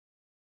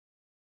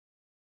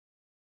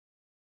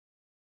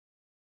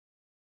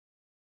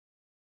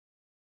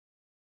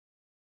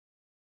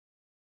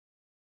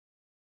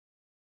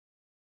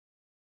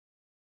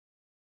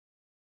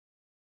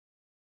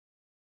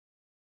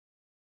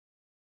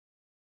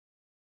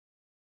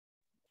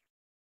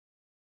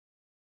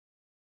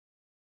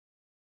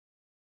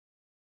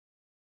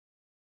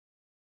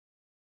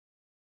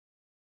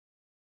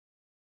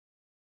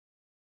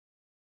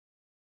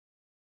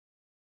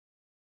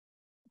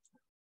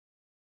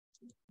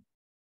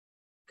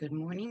Good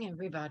morning,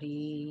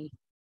 everybody.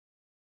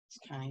 It's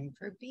time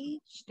for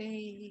beach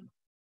day.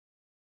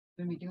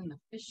 We're going to be doing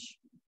the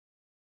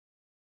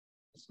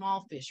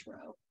small fish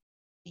row.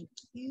 Ain't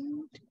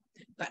cute.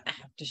 But I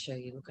have to show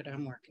you. Look what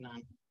I'm working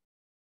on.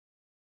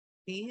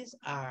 These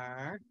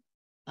are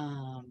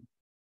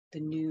the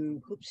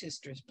new Hoop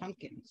Sisters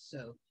pumpkins.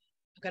 So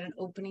I've got an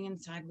opening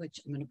inside, which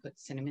I'm going to put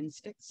cinnamon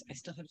sticks. I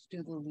still have to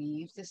do the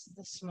leaves. This is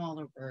the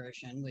smaller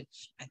version,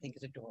 which I think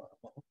is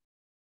adorable.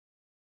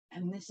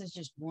 And this is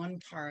just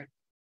one part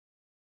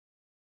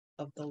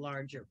of the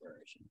larger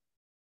version.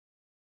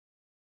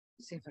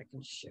 Let's see if I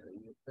can show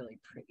you. Really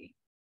pretty.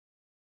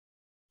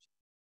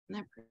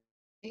 Isn't that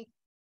pretty?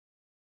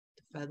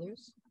 The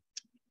feathers.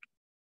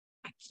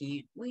 I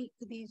can't wait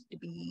for these to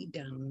be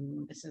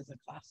done. This is a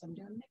class I'm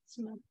doing next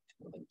month.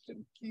 Oh, that's so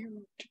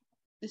cute.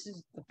 This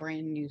is the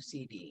brand new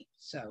CD.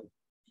 So,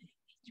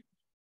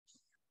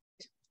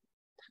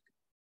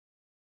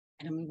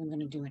 and I'm even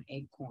going to do an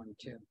acorn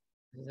too.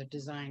 There's a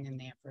design in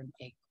there for an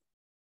acorn.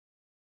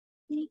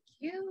 Be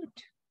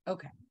cute.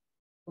 Okay.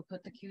 We'll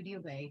put the cutie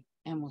away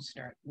and we'll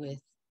start with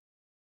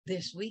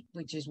this week,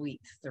 which is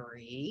week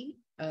 3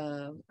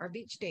 of our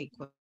beach day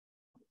quilt.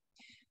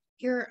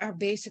 Here are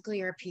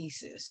basically our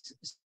pieces.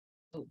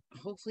 So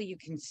hopefully you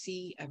can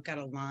see I've got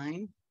a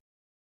line.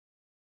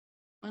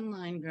 One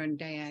line going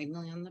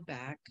diagonally on the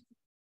back.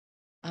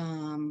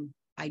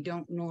 I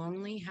don't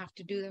normally have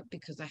to do that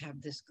because I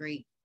have this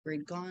great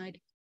grid guide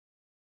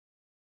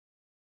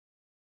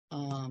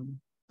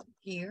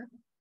here,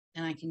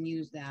 and I can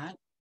use that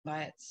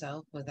by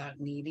itself without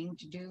needing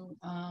to do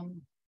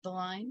the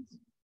lines.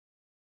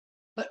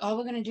 But all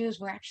we're going to do is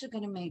we're actually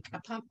going to make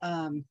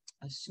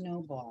a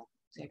snowball.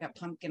 See, I got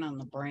pumpkin on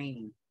the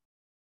brain.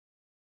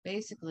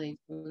 Basically,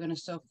 we're going to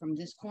sew from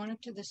this corner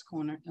to this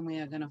corner, and we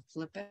are going to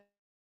flip it,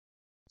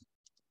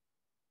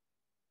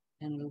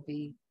 and it'll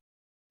be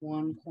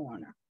one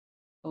corner.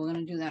 But we're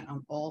going to do that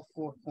on all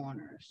 4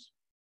 corners.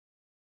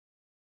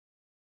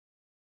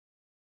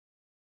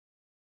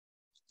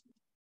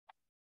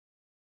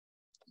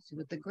 So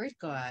with the grid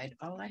guide,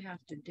 all I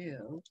have to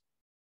do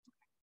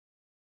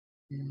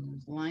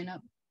is line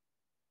up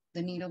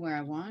the needle where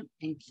I want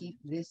and keep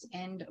this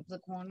end of the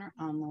corner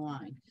on the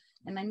line.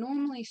 And I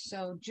normally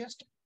sew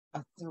just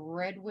a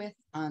thread width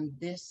on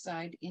this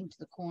side into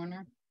the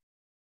corner,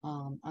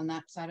 on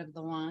that side of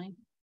the line,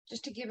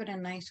 just to give it a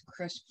nice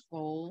crisp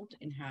fold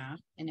in half,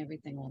 and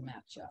everything will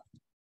match up.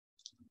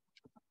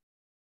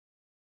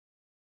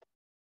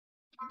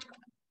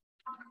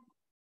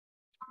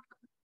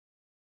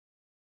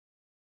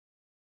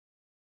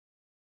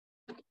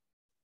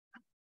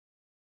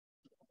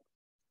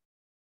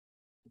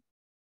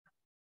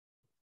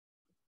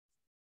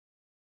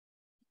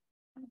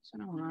 Once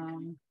in a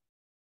while,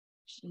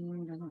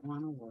 machine doesn't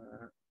want to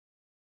work.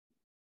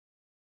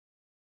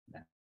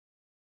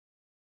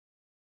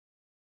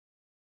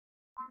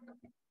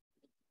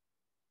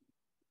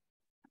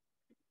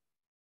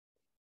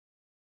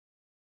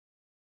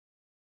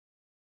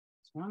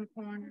 It's one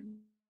corner.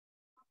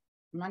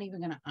 I'm not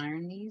even going to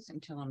iron these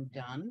until I'm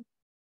done,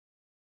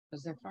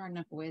 because they're far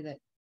enough away that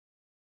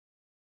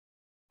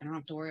I don't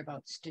have to worry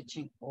about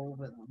stitching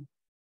over them.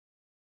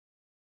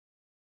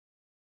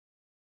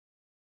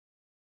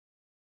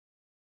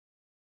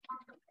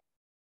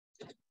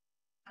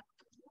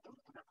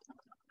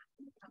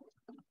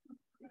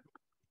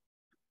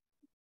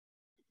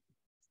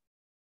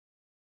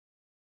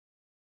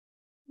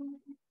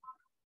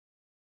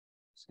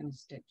 Just going to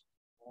stitch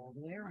all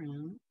the way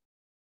around.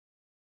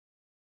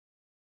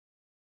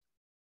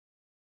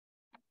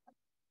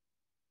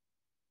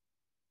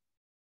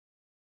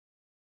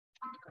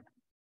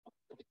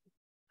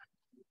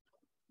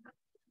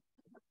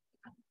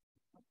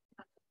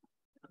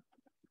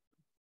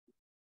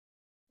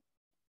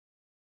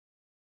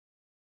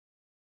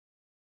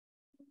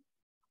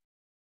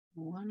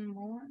 One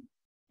more.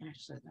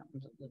 Actually, that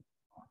one's a little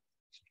off.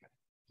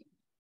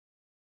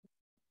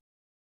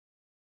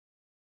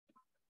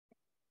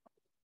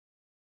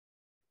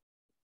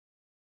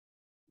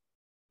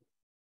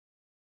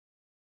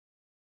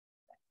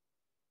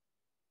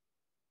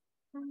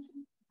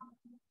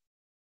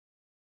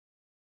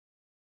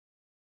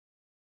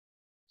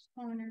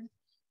 Corner.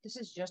 This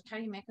is just how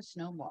you make a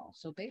snowball.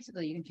 So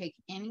basically, you can take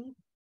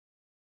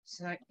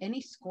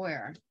any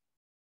square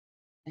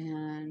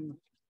and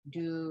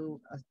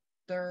do a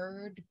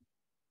third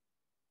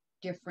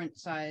different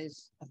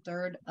size, a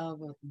third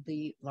of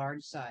the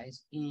large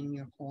size in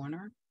your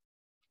corner,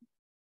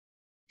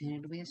 and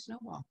it'll be a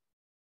snowball.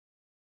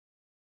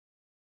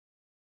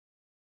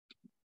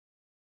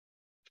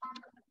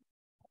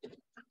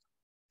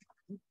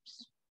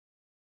 Oops.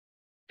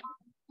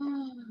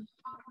 Oh,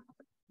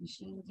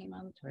 machine came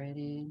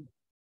unthreaded.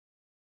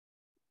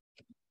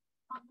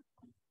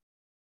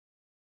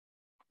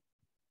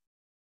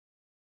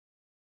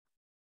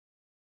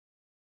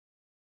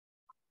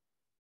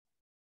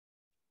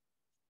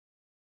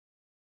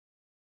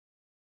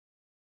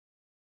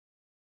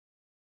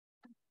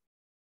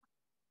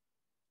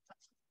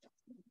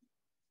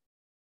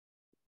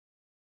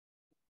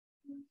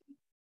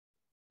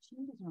 She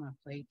doesn't want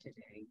to play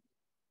today.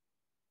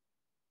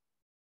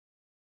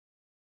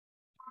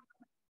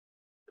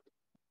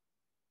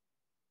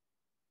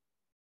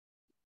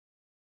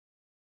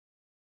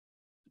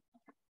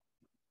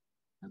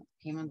 Oh,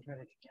 came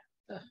unthreaded again.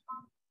 Ugh.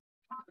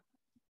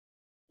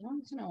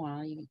 Once in a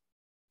while, you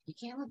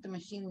can't let the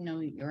machine know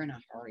you're in a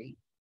hurry.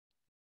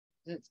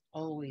 It's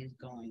always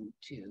going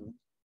to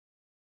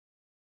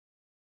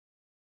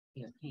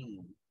be a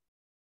pain.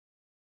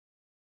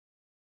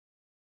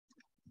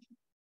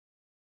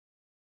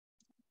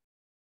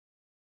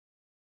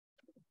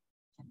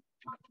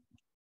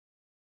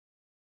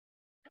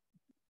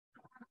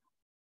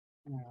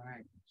 All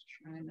right, let's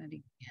try that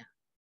again.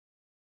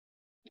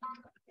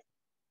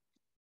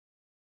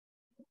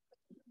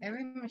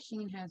 Every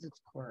machine has its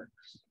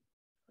quirks.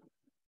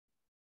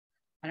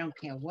 I don't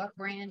care what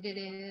brand it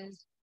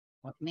is,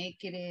 what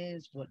make it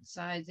is, what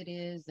size it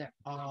is, they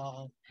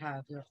all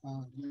have their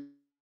own.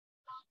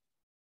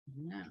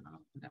 Now,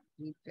 let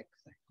me fix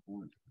that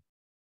corner.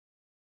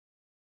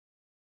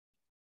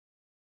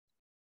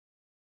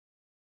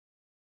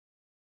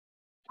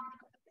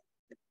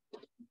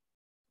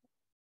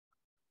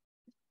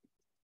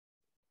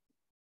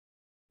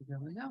 There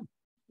we go.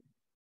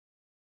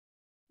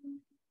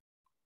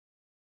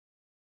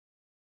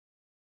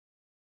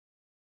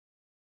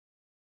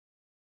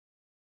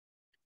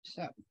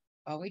 So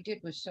all we did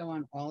was sew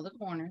on all the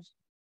corners,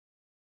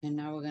 and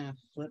now we're going to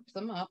flip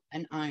them up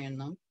and iron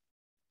them.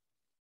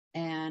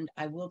 And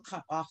I will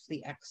cut off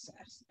the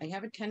excess. I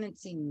have a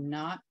tendency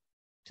not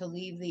to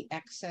leave the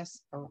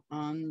excess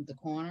on the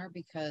corner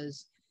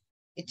because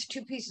it's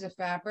two pieces of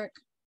fabric.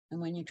 And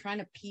when you're trying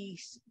to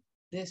piece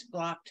this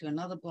block to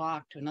another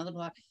block to another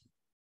block,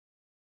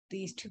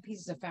 these two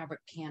pieces of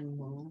fabric can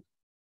move.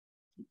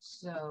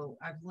 So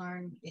I've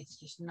learned it's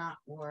just not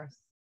worth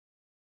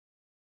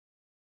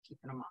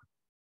keeping them on.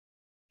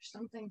 There's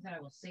some things that I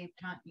will save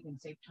time, you can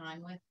save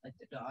time with, like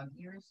the dog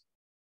ears.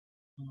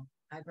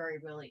 I very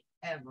rarely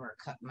ever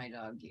cut my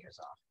dog ears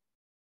off.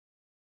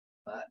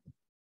 But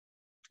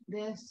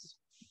this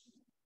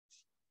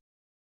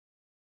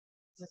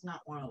is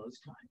not one of those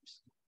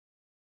times.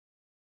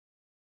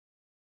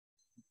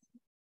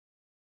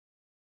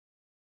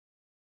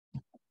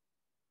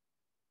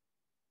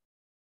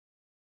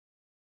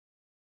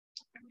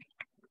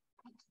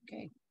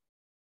 Okay.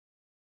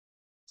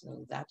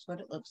 So that's what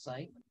it looks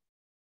like.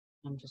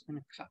 I'm just going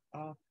to cut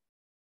off.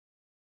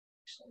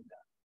 Actually,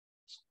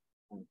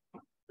 a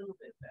little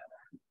bit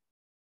better.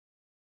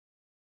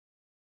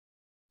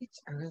 It's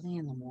early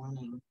in the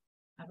morning.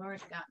 I've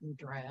already gotten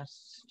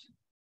dressed.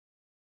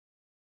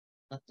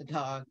 Let the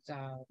dogs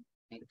out.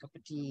 Made a cup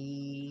of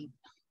tea.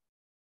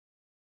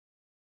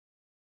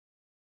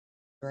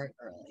 Very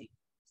early.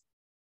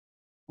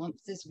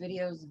 Once this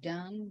video is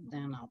done,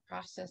 then I'll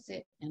process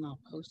it and I'll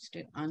post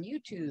it on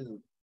YouTube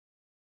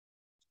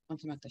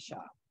once I'm at the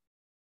shop.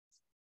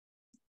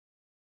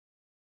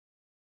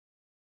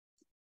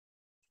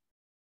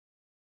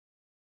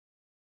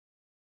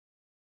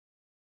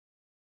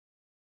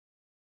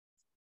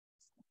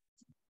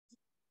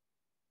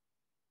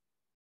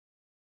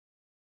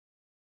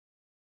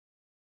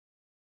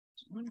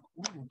 One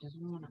corner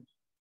doesn't want to.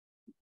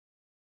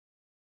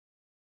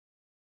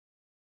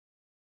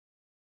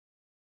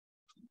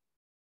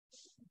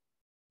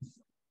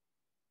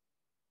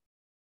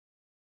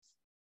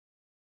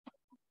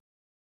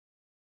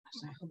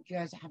 So I hope you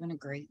guys are having a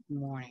great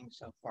morning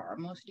so far.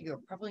 Most of you are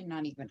probably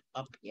not even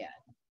up yet.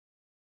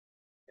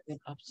 I've been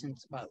up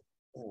since about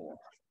 4.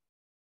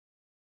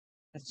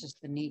 That's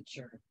just the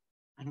nature.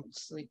 I don't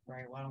sleep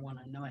very well. I want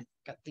to know I've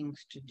got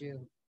things to do.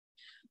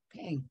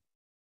 Okay,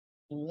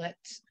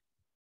 let's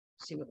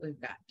see what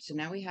we've got. So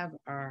now we have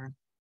our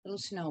little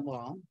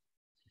snowball,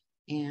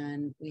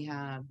 and we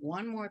have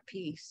one more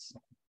piece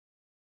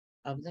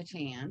of the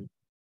tan,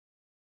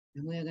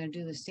 and we're going to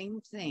do the same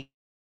thing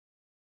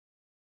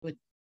with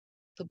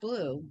the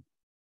blue,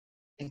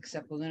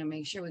 except we're going to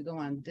make sure we go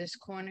on this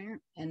corner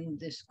and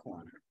this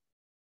corner.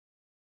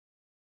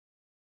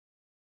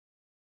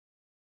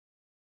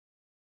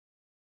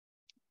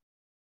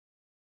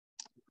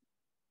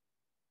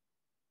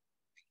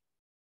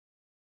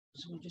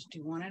 So we'll just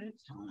do one at a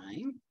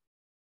time.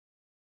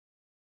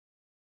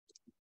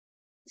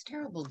 It's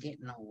terrible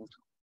getting old.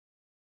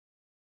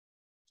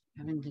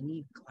 Having to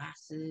need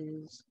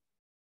glasses.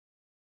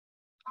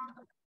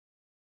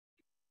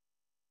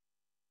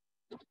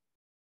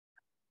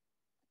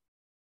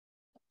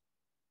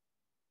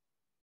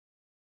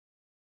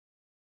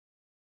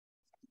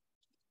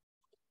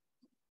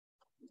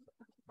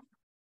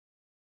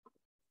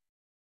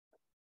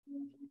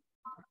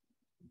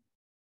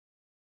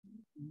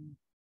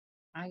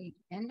 I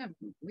end up,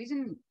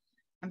 reason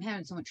I'm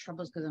having so much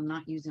trouble is because I'm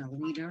not using a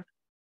leader.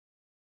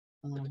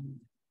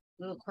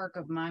 Little quirk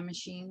of my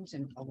machines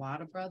and a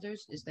lot of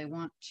brothers is they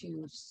want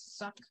to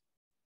suck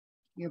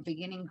your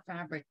beginning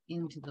fabric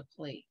into the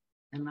plate.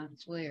 And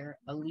that's where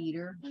a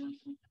leader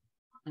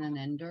and an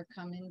ender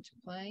come into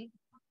play.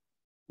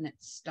 And it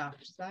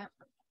stops that.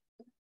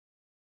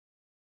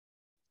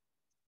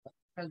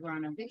 because we're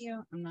on a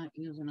video, I'm not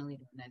using a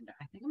leader and ender.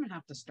 I think I'm gonna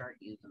have to start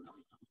using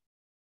them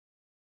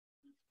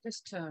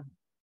just to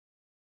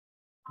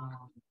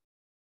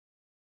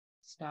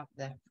stop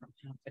that from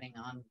happening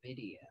on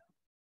video.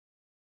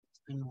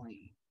 It's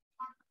annoying.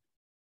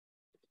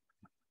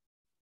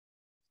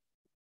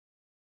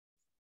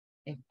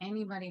 If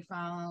anybody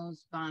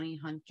follows Bonnie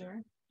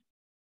Hunter,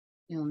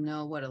 you'll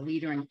know what a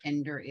leader and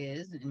ender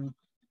is, and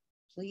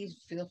please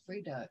feel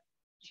free to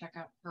check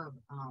out her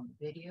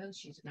videos.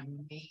 She's an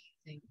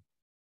amazing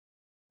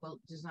quilt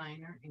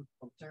designer and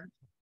quilter,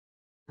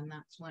 and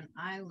that's when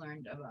I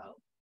learned about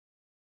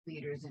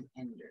leaders and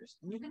enders.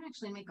 And you can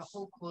actually make a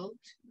whole quilt,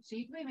 so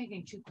you can be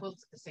making 2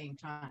 quilts at the same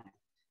time.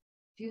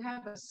 If you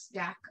have a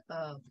stack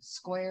of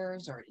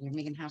squares or you're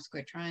making half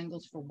square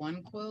triangles for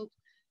 1 quilt,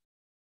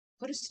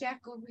 put a stack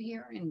over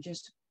here and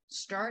just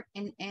start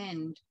and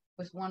end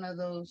with one of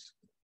those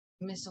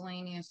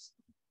miscellaneous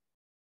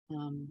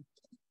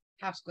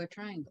half square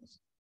triangles.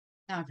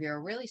 Now, if you're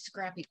a really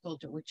scrappy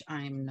quilter, which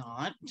I'm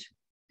not,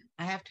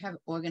 I have to have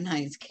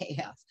organized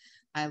chaos.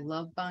 I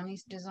love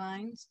Bonnie's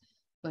designs,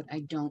 but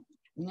I don't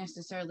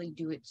necessarily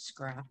do it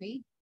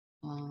scrappy,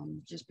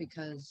 just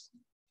because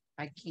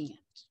I can't.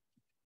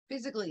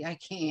 Physically, I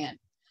can't.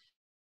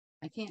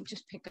 I can't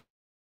just pick up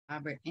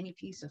fabric, any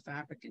piece of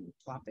fabric, and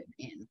plop it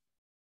in.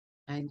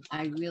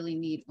 I really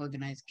need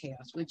organized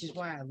chaos, which is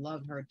why I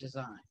love her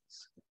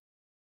designs.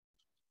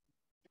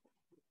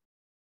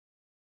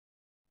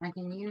 I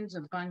can use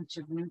a bunch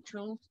of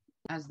neutrals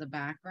as the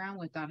background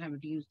without having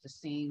to use the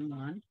same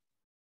one.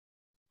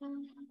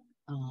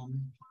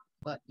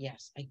 But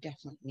yes, I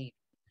definitely need.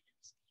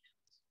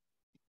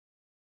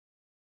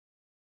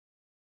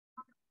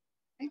 I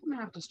think I'm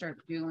gonna have to start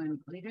doing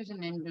leaders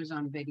and enders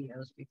on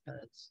videos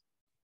because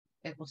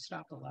it will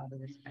stop a lot of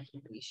this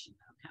aggravation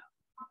I'm having.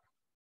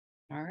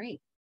 All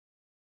right.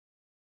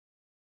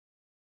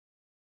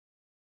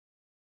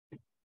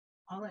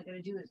 All I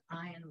gotta do is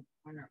iron the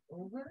corner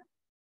over.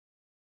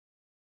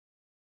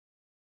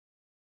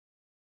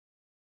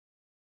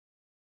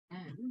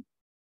 And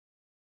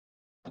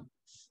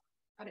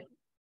cut it.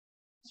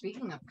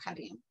 Speaking of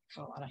cutting,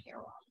 cut a lot of hair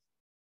off.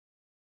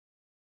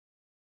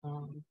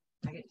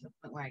 I get to the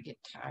point where I get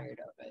tired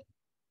of it.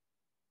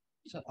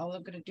 So all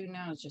I'm going to do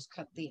now is just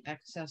cut the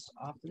excess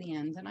off the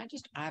ends, and I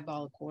just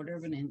eyeball 1/4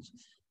 of an inch.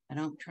 I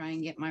don't try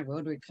and get my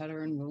rotary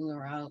cutter and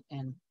ruler out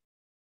and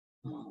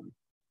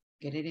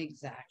get it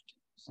exact.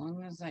 As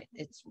long as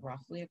it's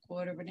roughly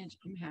 1/4 of an inch,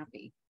 I'm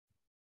happy.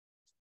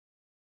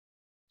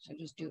 So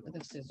just do it with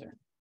a scissor.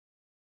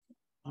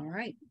 All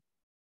right.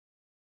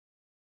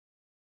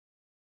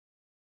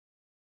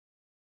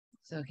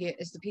 So here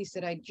is the piece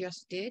that I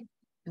just did,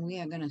 and we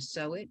are going to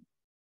sew it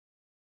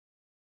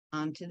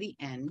onto the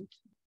end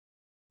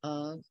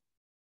of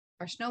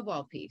our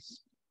snowball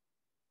piece.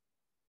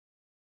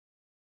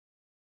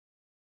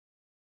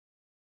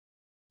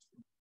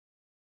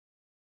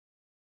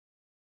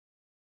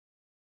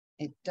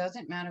 It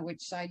doesn't matter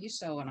which side you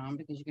sew it on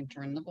because you can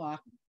turn the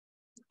block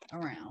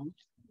around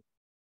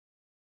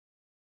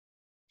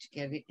to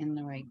get it in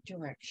the right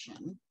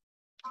direction.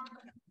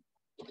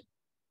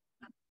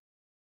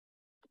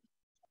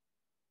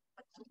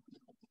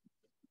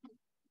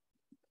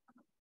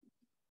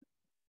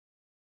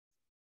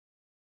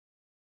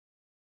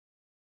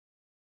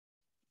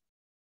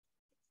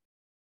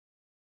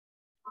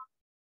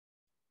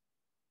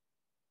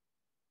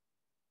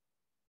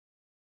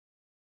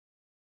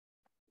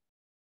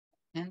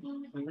 And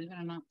believe it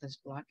or not, this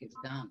block is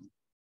done.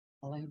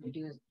 All I have to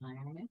do is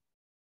iron it.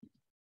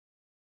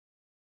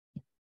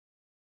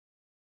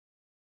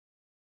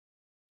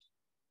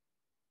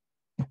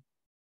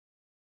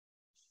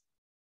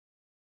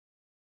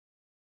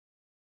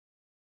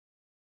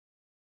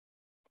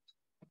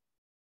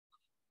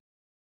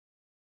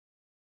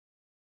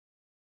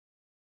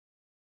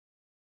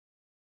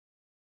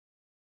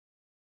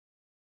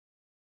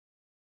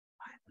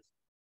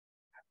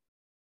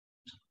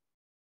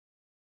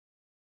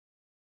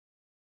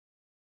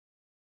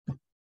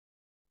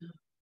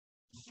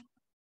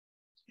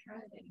 Try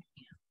it again.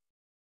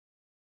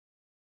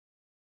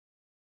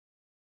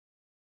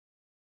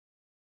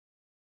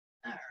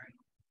 All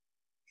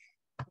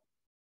right.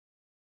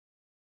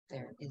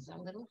 There is a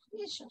little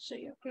fish. I'll show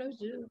you up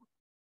closer.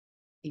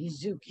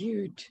 He's so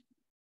cute.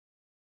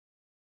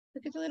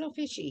 Look at the little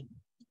fishy.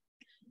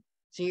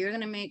 So you're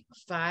going to make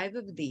 5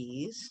 of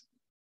these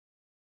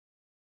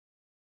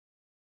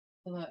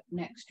for the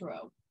next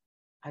row.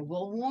 I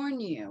will warn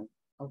you,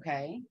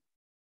 okay?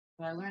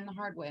 But I learned the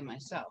hard way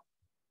myself.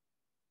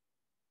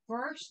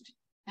 First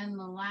and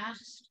the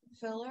last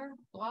filler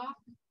block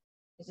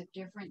is a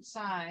different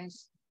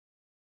size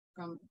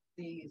from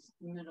these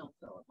middle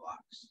filler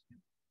blocks,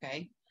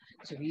 okay?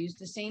 So if you use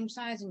the same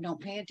size and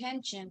don't pay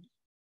attention,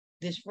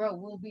 this row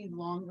will be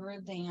longer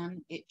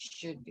than it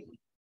should be,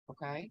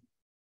 okay?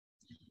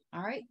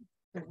 All right,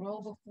 the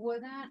row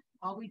before that,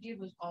 all we did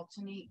was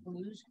alternate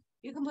blues.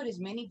 You can put as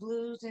many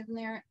blues in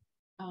there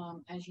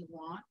as you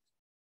want,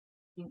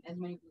 as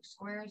many blue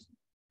squares.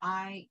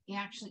 I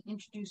actually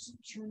introduced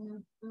 2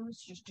 new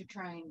blues just to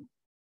try and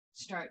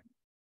start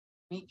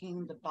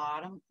making the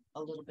bottom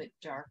a little bit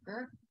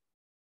darker.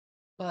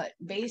 But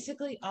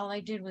basically all I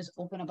did was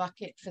open a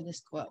bucket for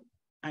this quilt.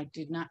 I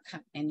did not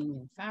cut any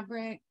new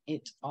fabric.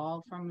 It's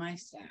all from my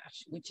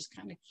stash, which is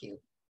kind of cute.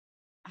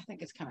 I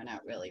think it's coming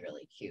out really,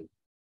 really cute.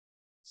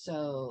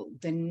 So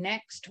the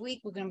next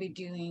week we're going to be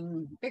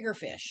doing bigger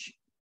fish.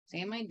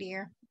 Same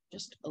idea,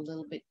 just a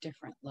little bit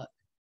different look.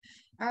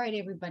 All right,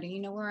 everybody,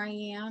 you know where I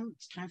am.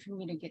 It's time for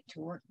me to get to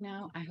work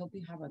now. I hope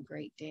you have a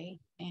great day.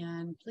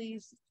 And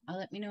please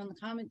let me know in the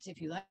comments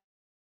if you like,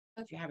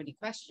 if you have any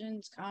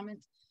questions,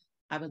 comments.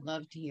 I would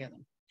love to hear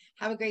them.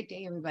 Have a great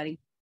day, everybody.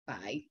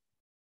 Bye.